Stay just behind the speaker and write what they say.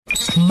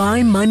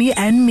My Money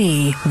and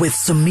Me with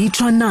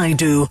Sumitra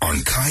Naidu on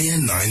Kaya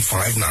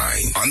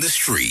 959, on the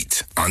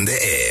street, on the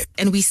air.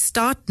 And we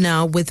start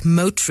now with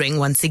motoring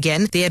once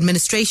again. The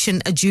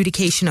Administration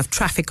Adjudication of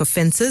Traffic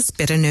Offences,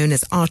 better known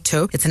as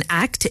Aarto. It's an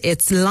act.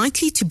 It's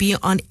likely to be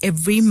on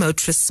every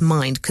motorist's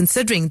mind,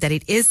 considering that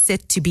it is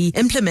set to be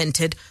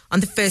implemented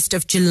on the 1st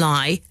of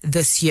July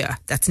this year.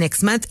 That's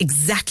next month,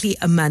 exactly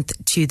a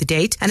month to the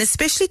date. And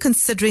especially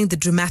considering the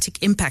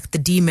dramatic impact the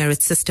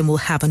Demerit system will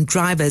have on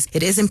drivers,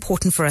 it is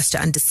important for us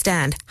to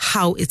understand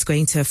how it's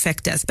going to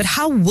affect us. But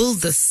how will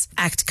this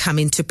act come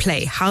into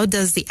play? How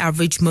does the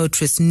average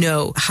motorist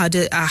know? How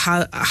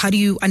do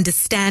you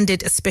understand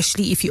it,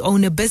 especially if you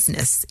own a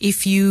business,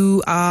 if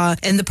you are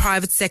in the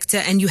private sector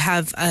and you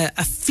have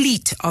a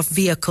fleet of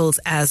vehicles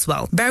as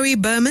well? Barry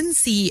Berman,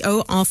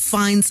 CEO of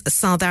Fines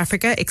South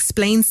Africa,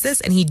 explains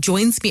this, and he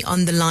joins me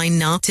on the line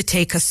now to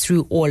take us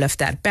through all of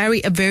that.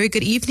 Barry, a very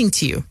good evening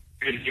to you.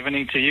 Good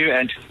evening to you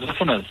and to the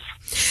listeners.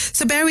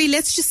 So, Barry,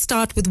 let's just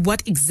start with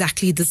what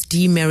exactly this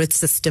demerit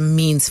system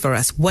means for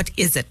us. What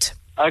is it?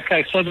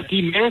 Okay, so the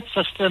demerit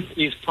system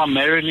is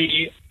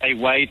primarily a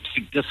way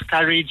to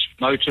discourage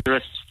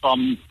motorists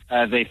from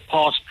their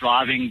past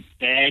driving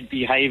bad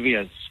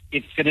behaviors.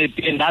 It's going to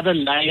be another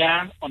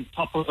layer on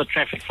top of the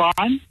traffic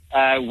fine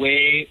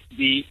where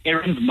the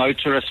errant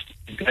motorist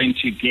is going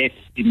to get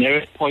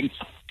demerit points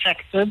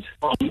subtracted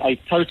from a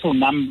total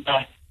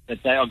number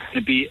that they are going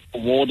to be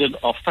awarded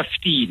of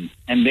 15.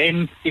 And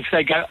then if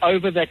they go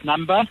over that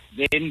number,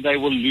 then they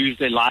will lose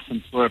their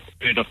license for a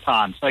period of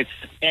time. So it's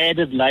an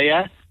added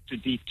layer to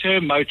deter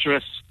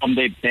motorists from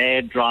their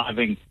bad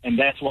driving. And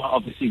that's why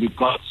obviously we've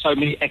got so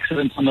many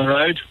accidents on the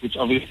road, which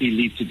obviously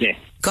lead to death.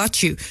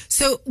 Got you.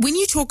 So when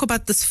you talk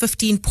about this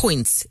 15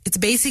 points, it's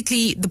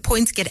basically the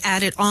points get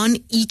added on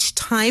each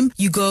time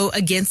you go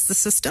against the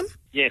system?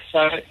 Yes,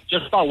 so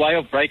just by way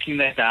of breaking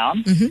that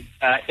down,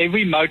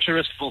 every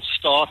motorist will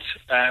start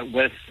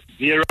with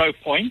 0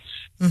 points,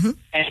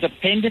 and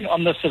depending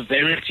on the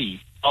severity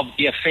of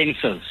the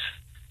offences,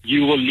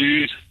 you will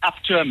lose up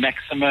to a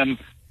maximum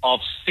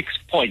of 6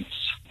 points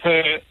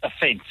per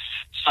offence.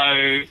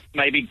 So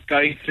maybe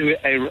going through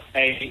a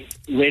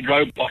red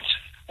robot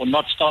or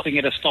not stopping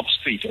at a stop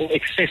street or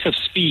excessive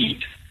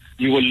speed,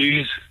 you will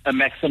lose a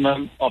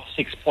maximum of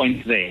 6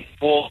 points there.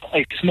 For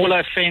a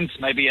smaller offence,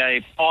 maybe a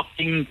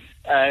parking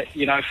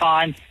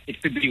fine,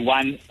 it could be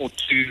 1 or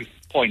 2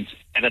 points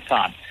at a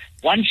time.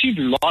 Once you've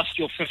lost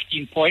your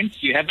 15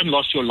 points, you haven't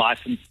lost your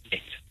license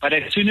yet. But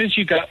as soon as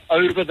you go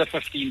over the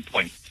 15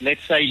 points,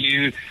 let's say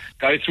you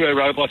go through a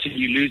robot and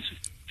you lose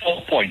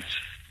 4 points,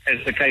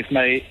 as the case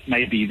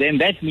may be, then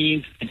that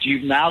means that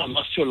you've now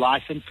lost your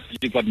license.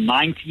 You've got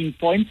 19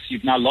 points.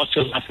 You've now lost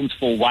your license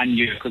for 1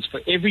 year, because for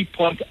every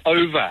point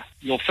over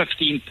your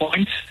 15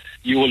 points,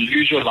 you will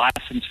lose your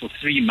license for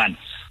 3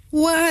 months.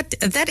 What?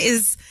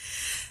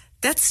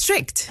 That's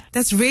strict.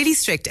 That's really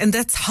strict, and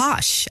that's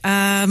harsh.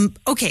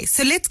 Okay,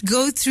 so let's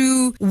go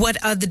through what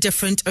are the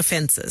different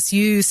offences.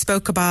 You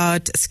spoke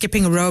about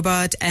skipping a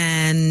robot,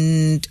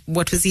 and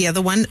what was the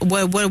other one?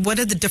 What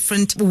are the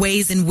different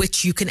ways in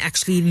which you can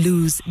actually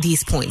lose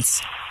these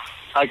points?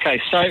 Okay,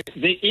 so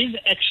there is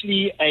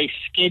actually a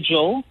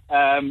schedule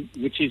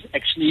which is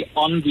actually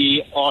on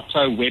the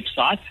Aarto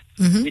website,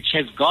 which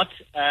has got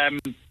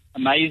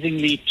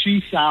amazingly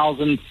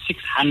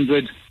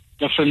 2,600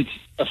 different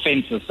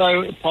offences.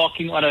 So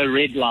parking on a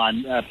red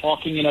line,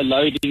 parking in a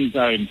loading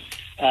zone,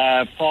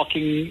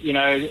 parking,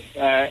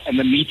 and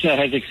the meter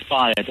has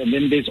expired. And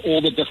then there's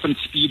all the different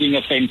speeding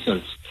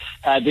offences.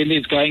 Then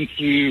there's going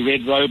through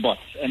red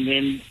robots. And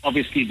then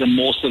obviously the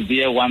more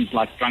severe ones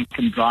like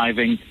drunken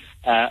driving,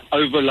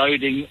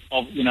 overloading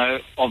of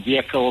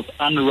vehicles,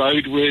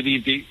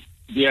 unroadworthy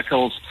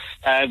vehicles.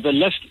 The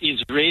list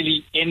is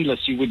really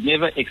endless. You would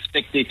never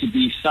expect there to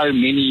be so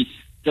many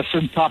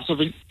different types of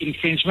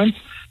infringements.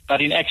 But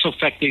in actual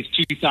fact, there's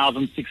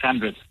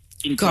 2,600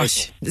 in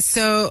Gosh. total.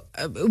 So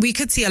we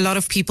could see a lot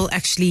of people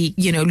actually,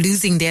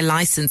 losing their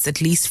license at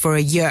least for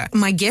a year.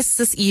 My guest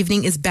this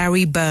evening is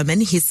Barry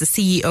Berman. He's the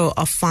CEO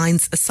of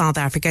Fines South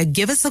Africa.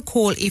 Give us a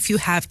call if you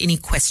have any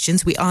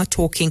questions. We are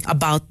talking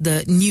about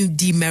the new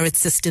demerit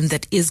system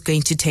that is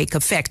going to take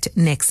effect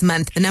next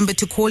month. The number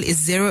to call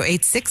is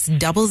 086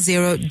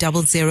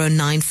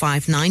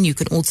 000959. You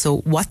can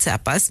also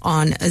WhatsApp us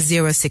on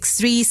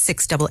 063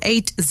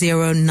 688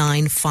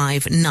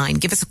 0959.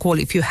 Give us a call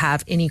if you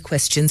have any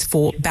questions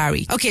for Barry.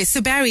 Okay,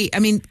 so Barry, I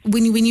mean,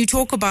 when you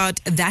talk about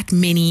that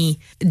many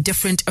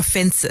different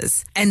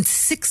offences and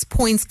 6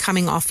 points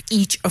coming off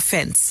each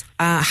offence,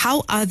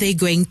 how are they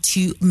going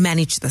to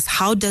manage this?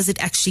 How does it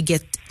actually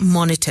get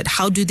monitored?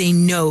 How do they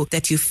know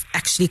that you've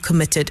actually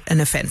committed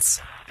an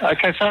offence?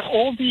 Okay, so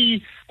all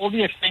the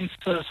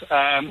offences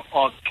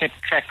are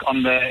kept track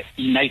on the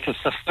eNator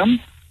system,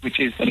 which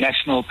is the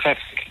National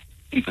Traffic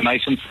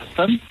Information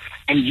System,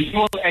 and you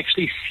will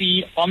actually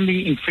see on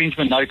the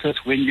infringement notice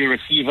when you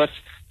receive it,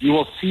 you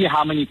will see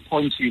how many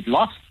points you've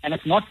lost, and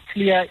it's not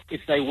clear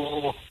if they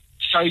will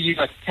show you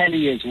a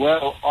tally as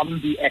well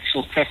on the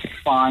actual traffic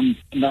fine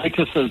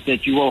notices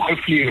that you will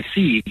hopefully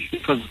receive,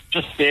 because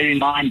just bear in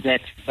mind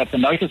that the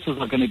notices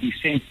are going to be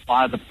sent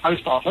by the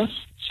post office,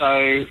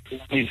 so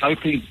we're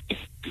hoping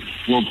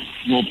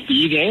will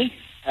be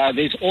there.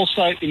 There's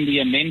also in the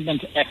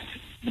Amendment Act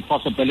the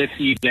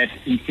possibility that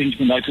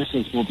infringement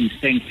notices will be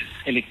sent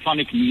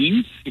electronic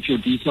means if your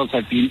details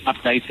have been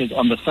updated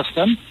on the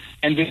system,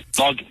 and then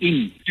log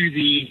in to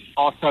the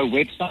Aarto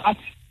website,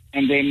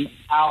 and then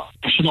our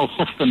national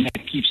system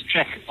that keeps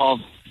track of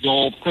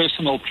your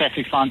personal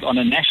traffic fines on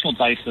a national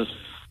basis.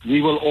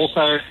 We will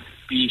also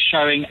be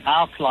showing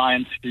our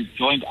clients who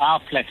joined our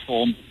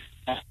platform.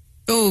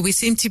 Oh, we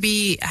seem to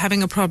be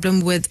having a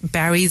problem with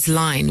Barry's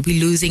line. We're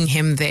losing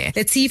him there.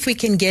 Let's see if we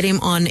can get him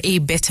on a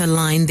better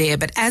line there.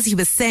 But as he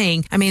was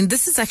saying, I mean,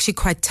 this is actually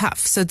quite tough.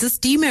 So this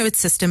demerit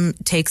system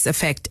takes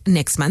effect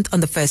next month on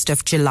the 1st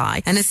of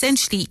July. And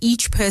essentially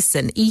each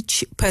person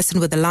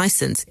with a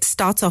license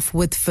starts off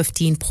with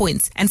 15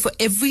 points. And for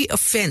every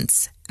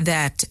offense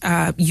that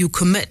you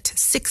commit,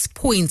 6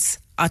 points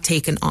are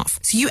taken off.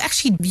 So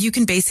you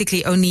can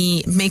basically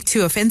only make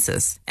 2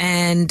 offenses,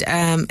 and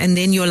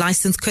then your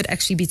license could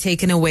actually be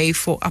taken away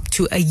for up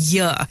to a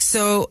year.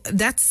 So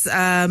that's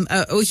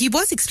he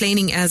was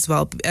explaining as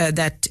well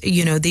that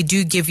they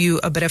do give you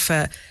a bit of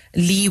a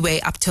leeway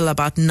up till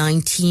about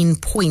 19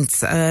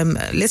 points.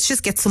 Let's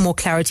just get some more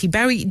clarity.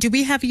 Barry, do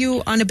we have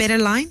you on a better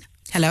line?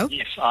 Hello?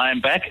 Yes, I am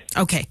back.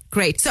 Okay,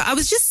 great. So I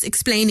was just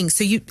explaining.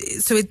 So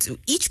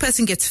each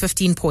person gets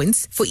 15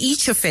 points. For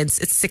each offense,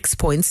 it's 6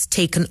 points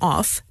taken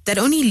off. That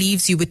only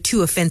leaves you with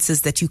 2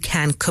 offenses that you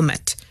can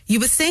commit.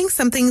 You were saying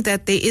something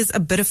that there is a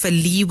bit of a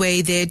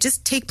leeway there.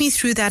 Just take me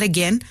through that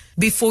again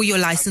before your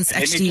license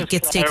actually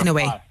gets taken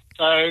away.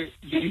 So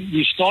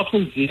you start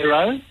with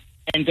 0.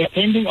 And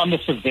depending on the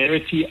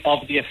severity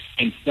of the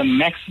offence, the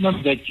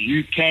maximum that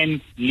you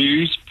can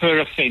lose per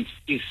offence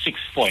is 6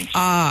 points.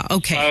 Ah,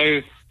 okay.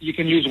 So you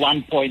can lose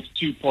 1 point,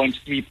 2 points,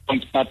 3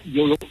 points, but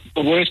the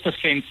worst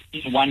offence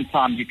in one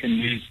time you can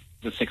lose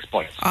the 6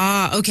 points.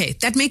 Ah, okay.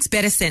 That makes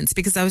better sense,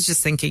 because I was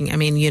just thinking, I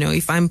mean,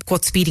 if I'm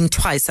caught speeding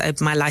twice,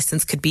 my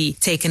license could be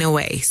taken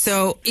away.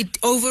 So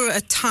over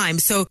a time,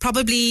 so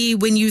probably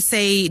when you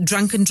say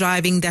drunken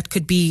driving, that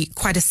could be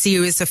quite a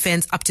serious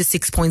offence. Up to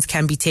 6 points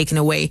can be taken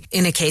away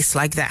in a case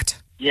like that.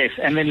 Yes,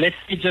 and then let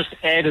me just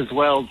add as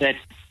well that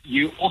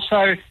you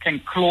also can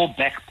claw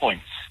back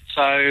points.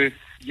 So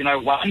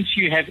once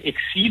you have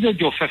exceeded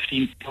your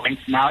 15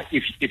 points, now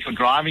if your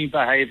driving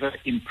behavior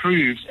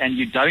improves and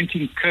you don't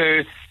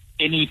incur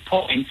any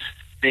points,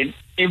 then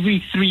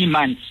every 3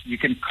 months you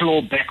can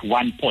claw back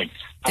 1 point.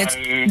 That's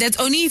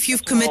only if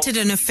you've committed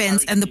an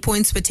offence and the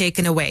points were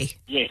taken away.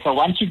 Yeah, so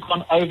once you've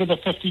gone over the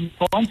 15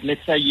 points,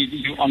 let's say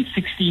you're on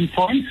 16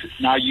 points,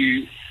 now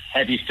you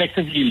have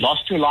effectively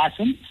lost your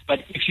license,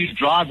 but if you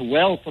drive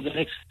well for the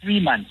next 3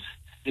 months,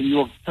 then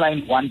you'll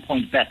claim 1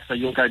 point back, so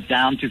you'll go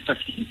down to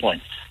 15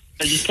 points.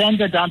 So you can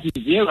go down to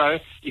 0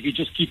 if you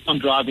just keep on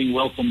driving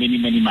well for many,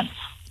 many months.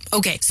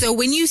 Okay, so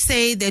when you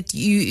say that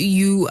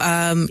you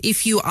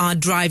if you are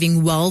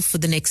driving well for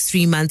the next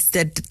 3 months,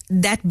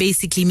 that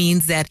basically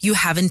means that you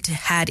haven't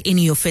had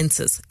any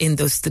offences in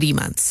those 3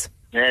 months.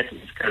 That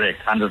is correct,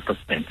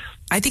 100%.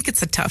 I think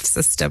it's a tough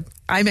system.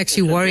 I'm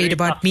actually worried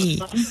about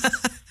me.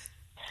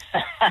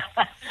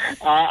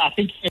 I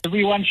think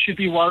everyone should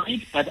be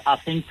worried, but I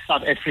think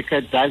South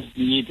Africa does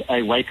need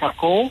a wake-up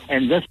call,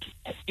 and this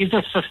is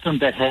a system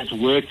that has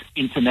worked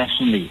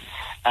internationally.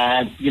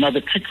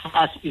 The trick for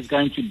us is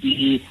going to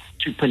be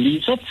to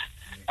police it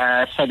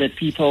so that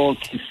people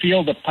can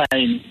feel the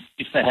pain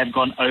if they have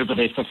gone over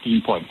their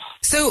 15 points.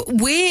 So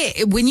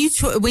when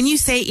you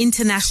say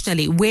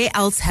internationally, where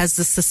else has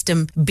the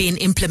system been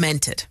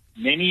implemented?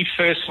 Many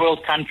first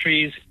world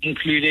countries,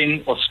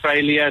 including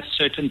Australia,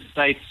 certain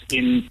states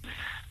in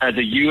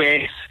the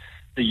US,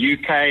 the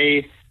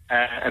UK,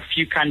 a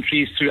few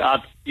countries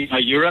throughout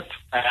Europe.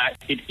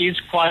 It is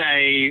quite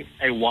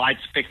a wide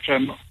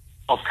spectrum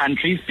of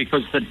countries,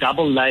 because the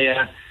double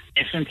layer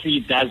definitely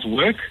does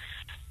work,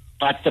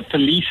 but the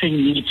policing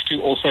needs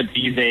to also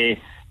be there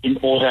in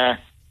order,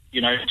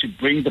 to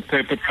bring the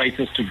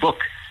perpetrators to book.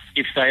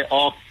 If they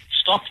are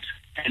stopped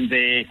and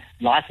their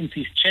license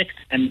is checked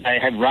and they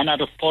have run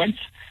out of points,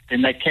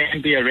 then they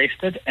can be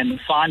arrested, and the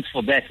fines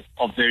for that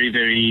are very,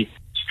 very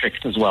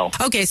strict as well.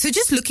 Okay, so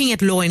just looking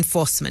at law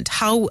enforcement,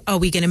 how are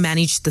we going to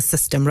manage the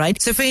system,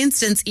 right? So for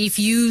instance, if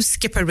you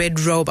skip a red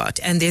robot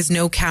and there's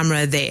no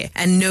camera there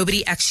and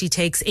nobody actually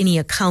takes any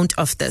account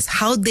of this,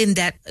 how then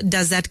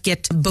does that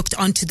get booked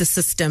onto the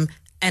system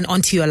and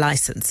onto your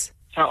license?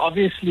 So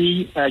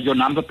obviously your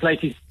number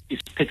plate is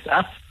picked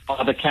up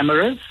by the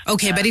cameras.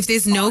 Okay, but if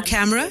there's no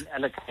camera?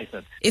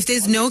 Allocated. If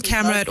there's no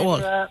camera at all?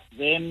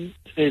 Then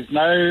if there's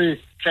no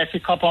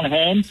traffic cop on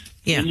hand,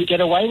 Yeah. and you get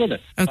away with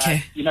it.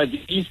 Okay.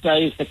 These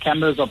days the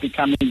cameras are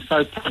becoming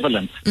so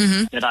prevalent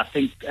that I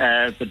think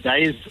the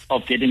days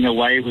of getting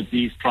away with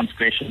these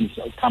transgressions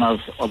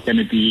are going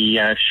to be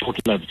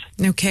short-lived.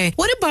 Okay.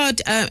 What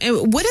about,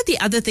 what are the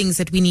other things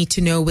that we need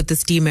to know with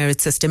this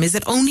demerit system? Is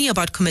it only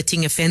about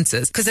committing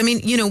offences? Because, I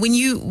mean, when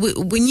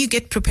you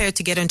get prepared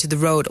to get onto the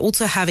road,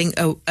 also having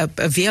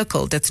a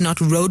vehicle that's not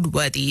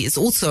roadworthy is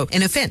also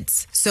an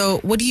offence. So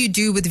what do you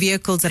do with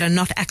vehicles that are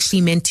not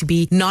actually meant to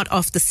be, not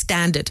of the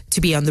standard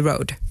to be on the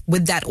road?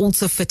 Would that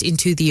also fit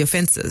into the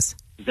offences?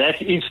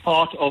 That is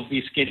part of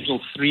the Schedule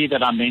 3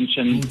 that I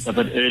mentioned a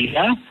bit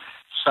earlier.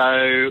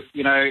 So,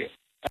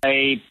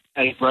 a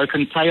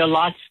broken tail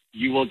light,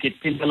 you will get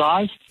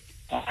penalised.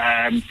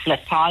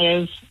 Flat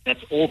tyres,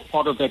 that's all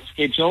part of that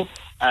schedule.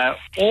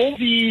 All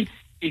the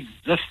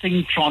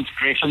existing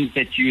transgressions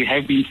that you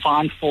have been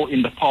fined for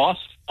in the past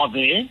are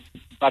there,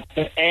 but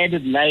the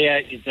added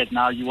layer is that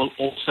now you will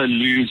also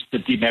lose the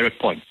demerit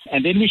points.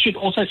 And then we should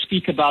also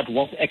speak about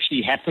what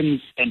actually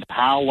happens and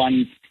how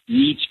one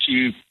needs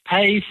to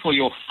pay for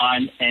your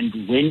fine and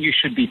when you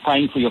should be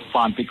paying for your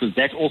fine, because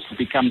that also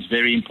becomes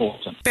very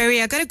important.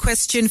 Barry, I got a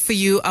question for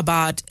you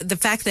about the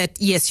fact that,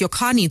 yes, your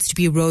car needs to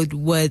be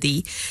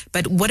roadworthy,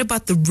 but what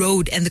about the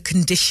road and the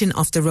condition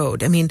of the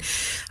road? I mean,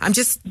 I'm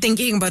just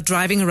thinking about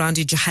driving around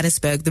in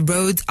Johannesburg. The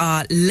roads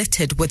are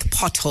littered with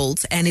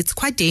potholes and it's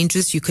quite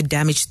dangerous. You could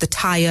damage the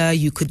tire,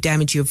 you could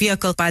damage your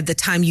vehicle. By the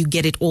time you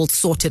get it all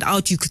sorted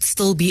out, you could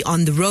still be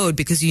on the road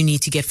because you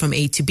need to get from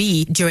A to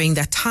B during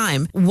that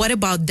time. What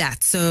about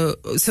that? So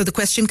the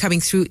question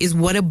coming through is,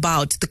 what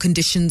about the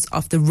conditions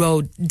of the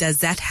road? Does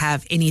that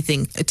have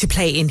anything to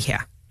play in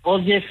here? Well,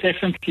 yes,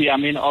 definitely. I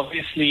mean,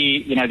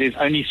 obviously, there's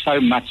only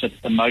so much that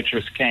the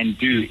motorist can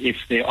do. If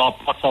there are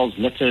potholes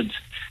littered,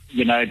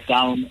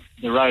 down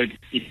the road,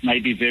 it may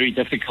be very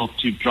difficult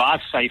to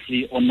drive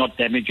safely or not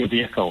damage your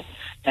vehicle.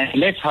 And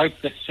let's hope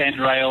that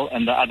SANRAIL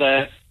and the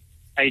other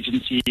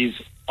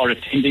agencies are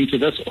attending to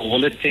this or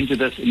will attend to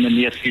this in the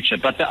near future.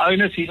 But the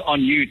onus is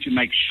on you to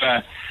make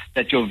sure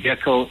that your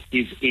vehicle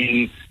is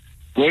in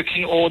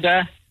working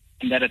order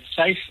and that it's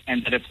safe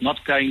and that it's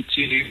not going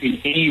to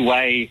in any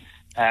way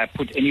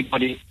put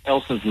anybody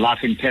else's life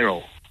in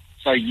peril.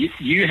 So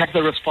you have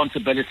the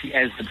responsibility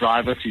as the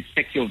driver to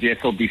check your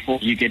vehicle before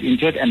you get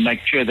into it and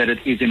make sure that it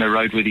is in a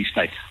roadworthy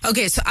state.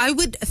 Okay, so I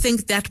would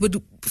think that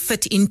would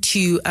fit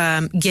into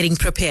getting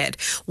prepared.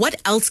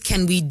 What else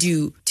can we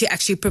do to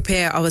actually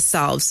prepare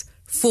ourselves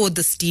for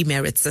this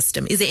demerit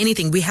system? Is there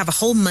anything? We have a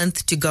whole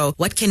month to go.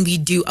 What can we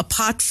do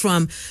apart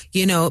from,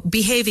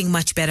 behaving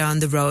much better on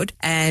the road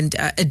and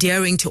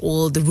adhering to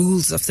all the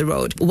rules of the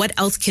road? What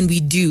else can we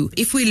do?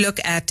 If we look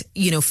at,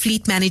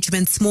 fleet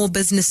management, small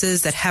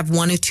businesses that have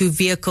one or two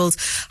vehicles,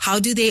 how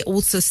do they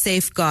also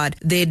safeguard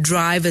their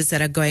drivers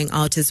that are going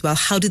out as well?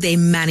 How do they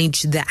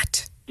manage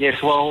that?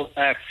 Yes, well,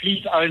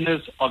 fleet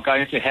owners are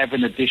going to have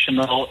an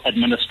additional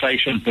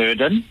administration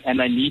burden and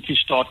they need to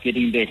start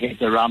getting their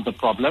heads around the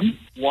problem.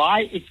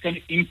 Why it's going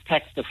to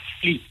impact the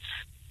fleet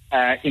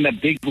in a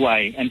big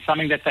way and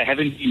something that they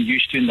haven't been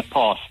used to in the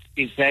past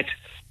is that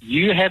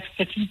you have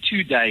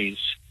 32 days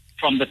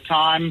from the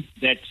time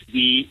that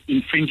the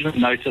infringement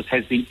notice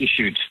has been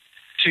issued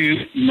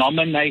to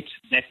nominate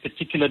that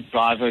particular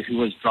driver who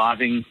was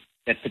driving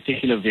that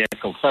particular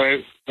vehicle.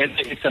 So whether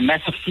it's a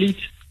massive fleet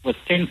with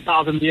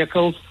 10,000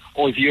 vehicles,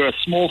 or if you're a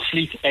small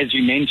fleet, as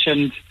you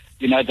mentioned,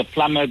 the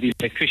plumber, the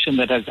electrician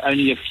that has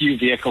only a few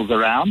vehicles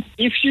around.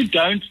 If you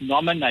don't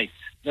nominate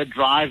the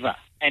driver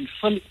and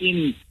fill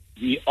in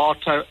the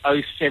Aarto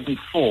 07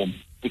 form,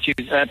 which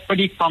is a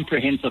pretty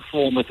comprehensive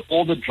form with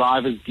all the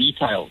driver's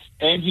details,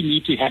 and you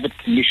need to have it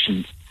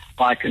commissioned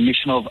by a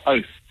commissioner of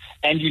oath,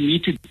 and you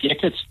need to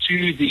get it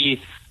to the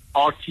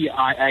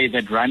RTIA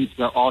that runs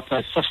the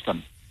Aarto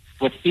system,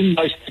 within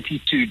those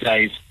 32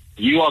 days,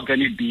 you are going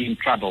to be in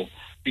trouble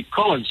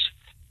because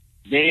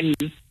then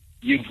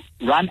you've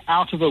run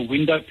out of a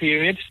window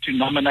period to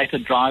nominate a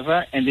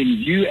driver and then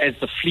you as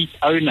the fleet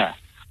owner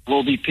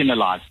will be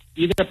penalized,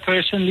 either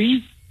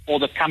personally or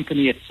the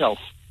company itself.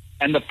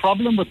 And the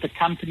problem with the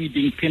company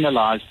being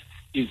penalized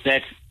is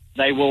that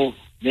they will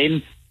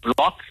then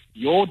block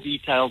your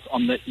details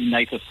on the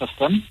e-native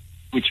system,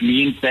 which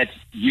means that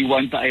you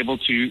won't be able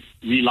to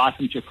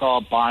relicense your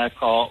car, buy a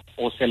car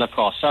or sell a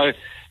car. So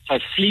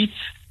fleets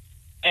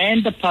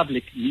and the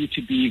public need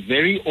to be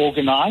very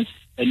organized.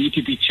 They need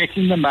to be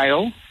checking the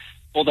mail,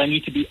 or they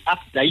need to be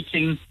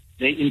updating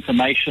their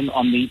information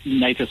on the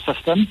e-native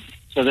system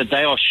so that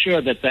they are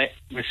sure that they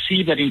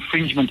receive that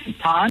infringement in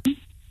time.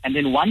 And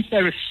then once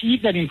they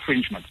receive that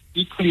infringement,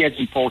 equally as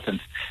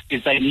important,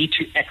 is they need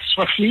to act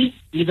swiftly,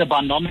 either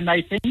by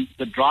nominating.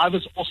 The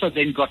drivers also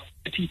then got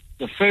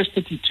the first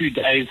 32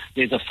 days,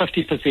 there's a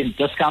 50%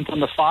 discount on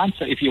the fine.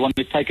 So if you want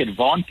to take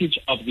advantage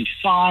of the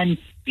fine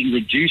being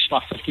reduced by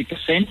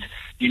 50%,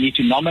 you need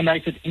to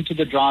nominate it into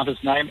the driver's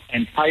name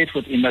and pay it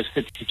within those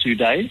 32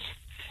 days.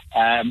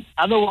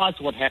 Otherwise,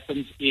 what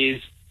happens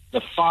is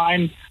the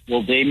fine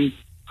will then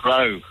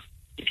grow.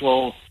 It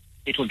will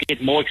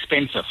get more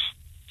expensive.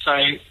 So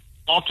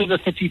after the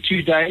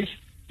 32 days,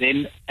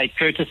 then a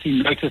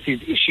courtesy notice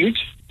is issued.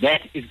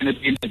 That is going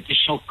to be an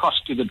additional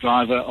cost to the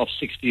driver of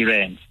 60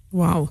 Rand.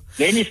 Wow.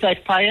 Then if they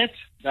pay it,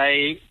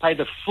 they pay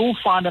the full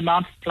fine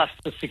amount plus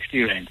the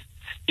 60 Rand.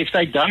 If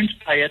they don't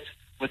pay it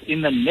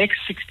within the next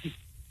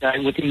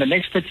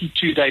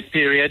 32-day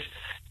period,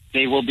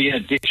 there will be an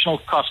additional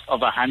cost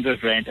of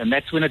 100 Rand, and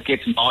that's when it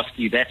gets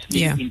nasty. That's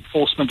the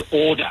enforcement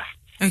order.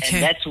 Okay.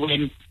 And that's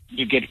when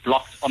you get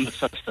blocked on the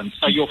system.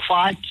 So your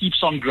fine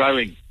keeps on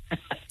growing.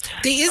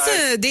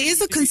 There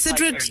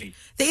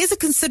is a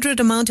considerate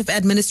amount of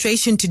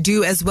administration to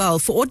do as well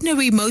for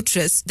ordinary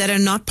motorists that are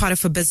not part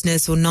of a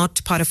business or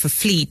not part of a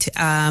fleet.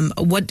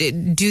 What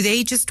do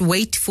they just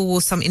wait for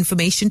some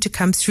information to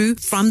come through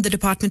from the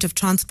Department of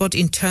Transport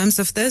in terms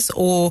of this,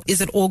 or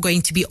is it all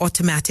going to be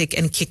automatic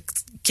and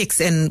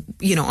kicks in,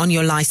 on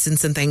your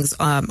license and things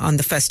on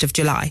the 1st of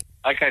July?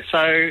 Okay,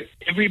 so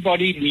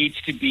everybody needs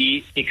to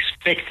be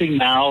expecting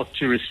now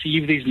to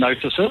receive these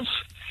notices.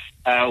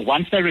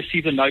 Once they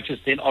receive the notice,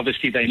 then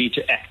obviously they need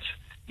to act.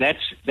 That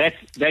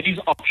is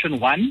option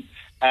one.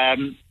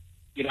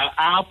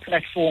 Our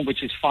platform,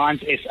 which is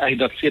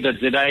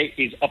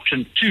fines.sa.co.za, is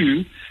option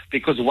two,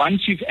 because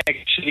once you've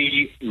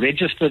actually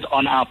registered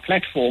on our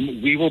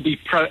platform, we will be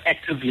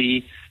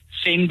proactively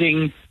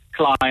sending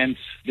clients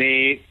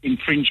their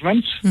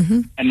infringements,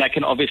 and they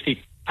can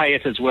obviously pay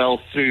it as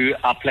well through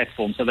our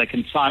platform. So they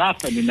can sign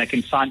up, and then they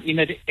can sign in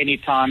at any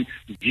time,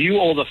 view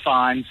all the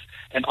fines,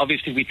 and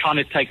obviously we're trying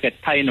to take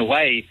that pain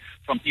away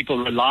from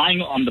people relying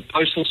on the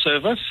postal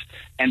service,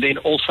 and then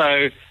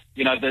also,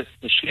 the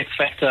schlep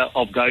factor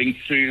of going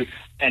through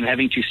and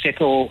having to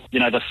settle,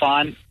 the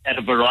fine at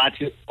a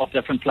variety of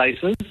different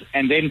places.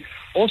 And then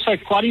also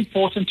quite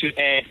important to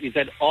add is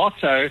that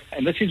Aarto,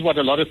 and this is what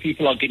a lot of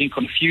people are getting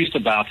confused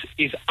about,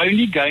 is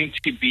only going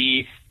to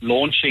be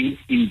launching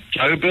in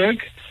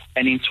Joburg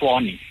and in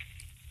Tshwane.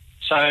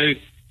 So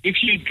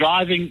if you're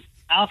driving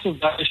out of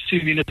those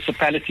two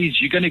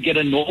municipalities, you're going to get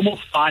a normal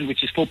fine,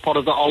 which is still part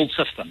of the old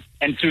system.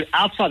 And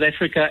throughout South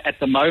Africa at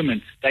the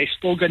moment, they're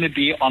still going to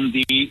be on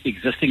the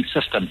existing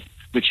system,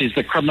 which is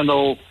the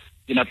Criminal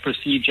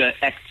Procedure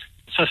Act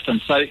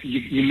system. So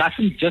you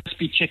mustn't just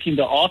be checking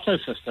the Aarto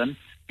system,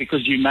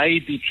 because you may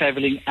be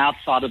traveling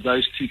outside of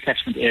those two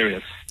catchment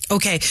areas.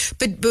 Okay,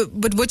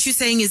 but what you're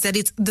saying is that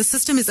the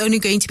system is only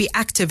going to be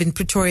active in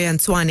Pretoria and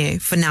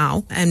Tshwane for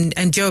now, and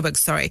Joburg,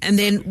 sorry. And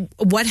then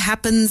what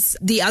happens?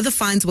 The other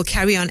fines will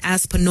carry on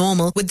as per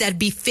normal. Would that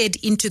be fed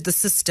into the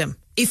system?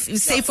 If,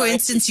 say, for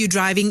instance, you're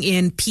driving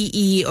in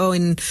PE or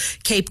in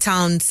Cape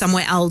Town,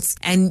 somewhere else,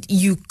 and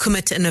you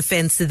commit an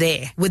offence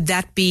there, would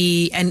that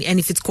be, and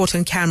if it's caught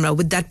on camera,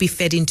 would that be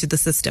fed into the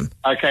system?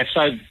 Okay,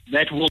 so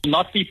that will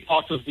not be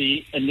part of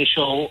the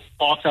initial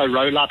Aarto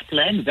rollout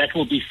plan. That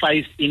will be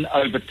phased in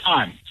over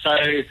time. So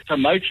for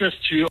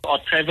motorists who are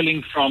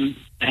travelling from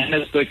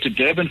Johannesburg to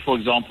Durban, for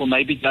example,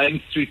 may be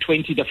going through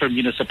 20 different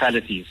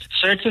municipalities.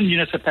 Certain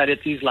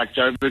municipalities like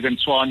Joburg and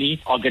Tshwane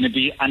are going to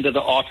be under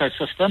the Aarto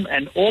system,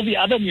 and all the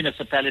other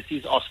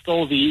municipalities are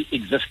still the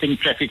existing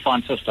traffic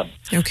fine system.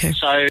 Okay.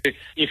 So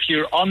if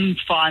you're on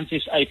Fines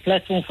SA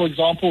platform, for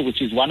example,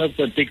 which is one of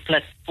the big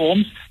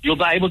platforms, you'll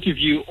be able to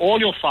view all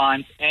your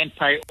fines and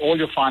pay all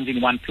your fines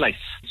in one place.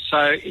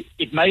 So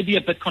it may be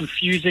a bit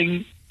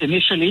confusing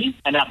initially,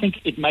 and I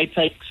think it may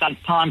take some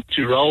time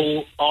to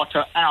roll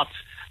Aarto out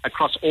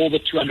across all the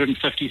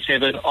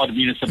 257 odd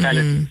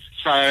municipalities.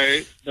 So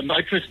the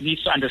motorist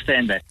needs to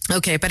understand that.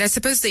 Okay, but I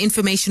suppose the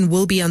information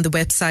will be on the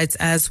websites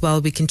as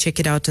well. We can check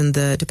it out on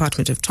the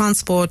Department of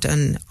Transport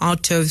and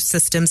Aarto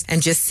systems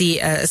and just see,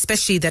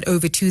 especially that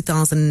over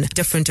 2,000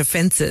 different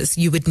offences,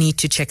 you would need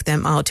to check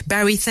them out.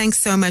 Barry, thanks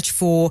so much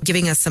for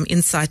giving us some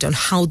insight on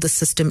how the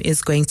system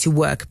is going to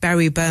work.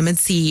 Barry Berman,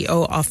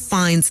 CEO of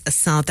Fines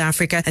South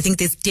Africa. I think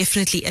there's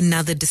definitely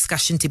another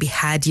discussion to be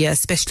had here,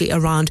 especially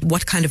around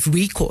what kind of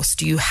recourse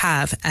do you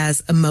have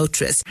as a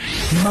motorist.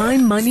 My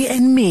Money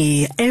and Me,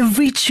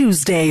 every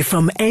Tuesday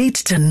from 8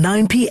 to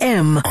 9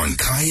 p.m. on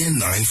Kaya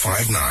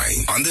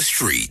 959, on the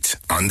street,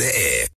 on the air.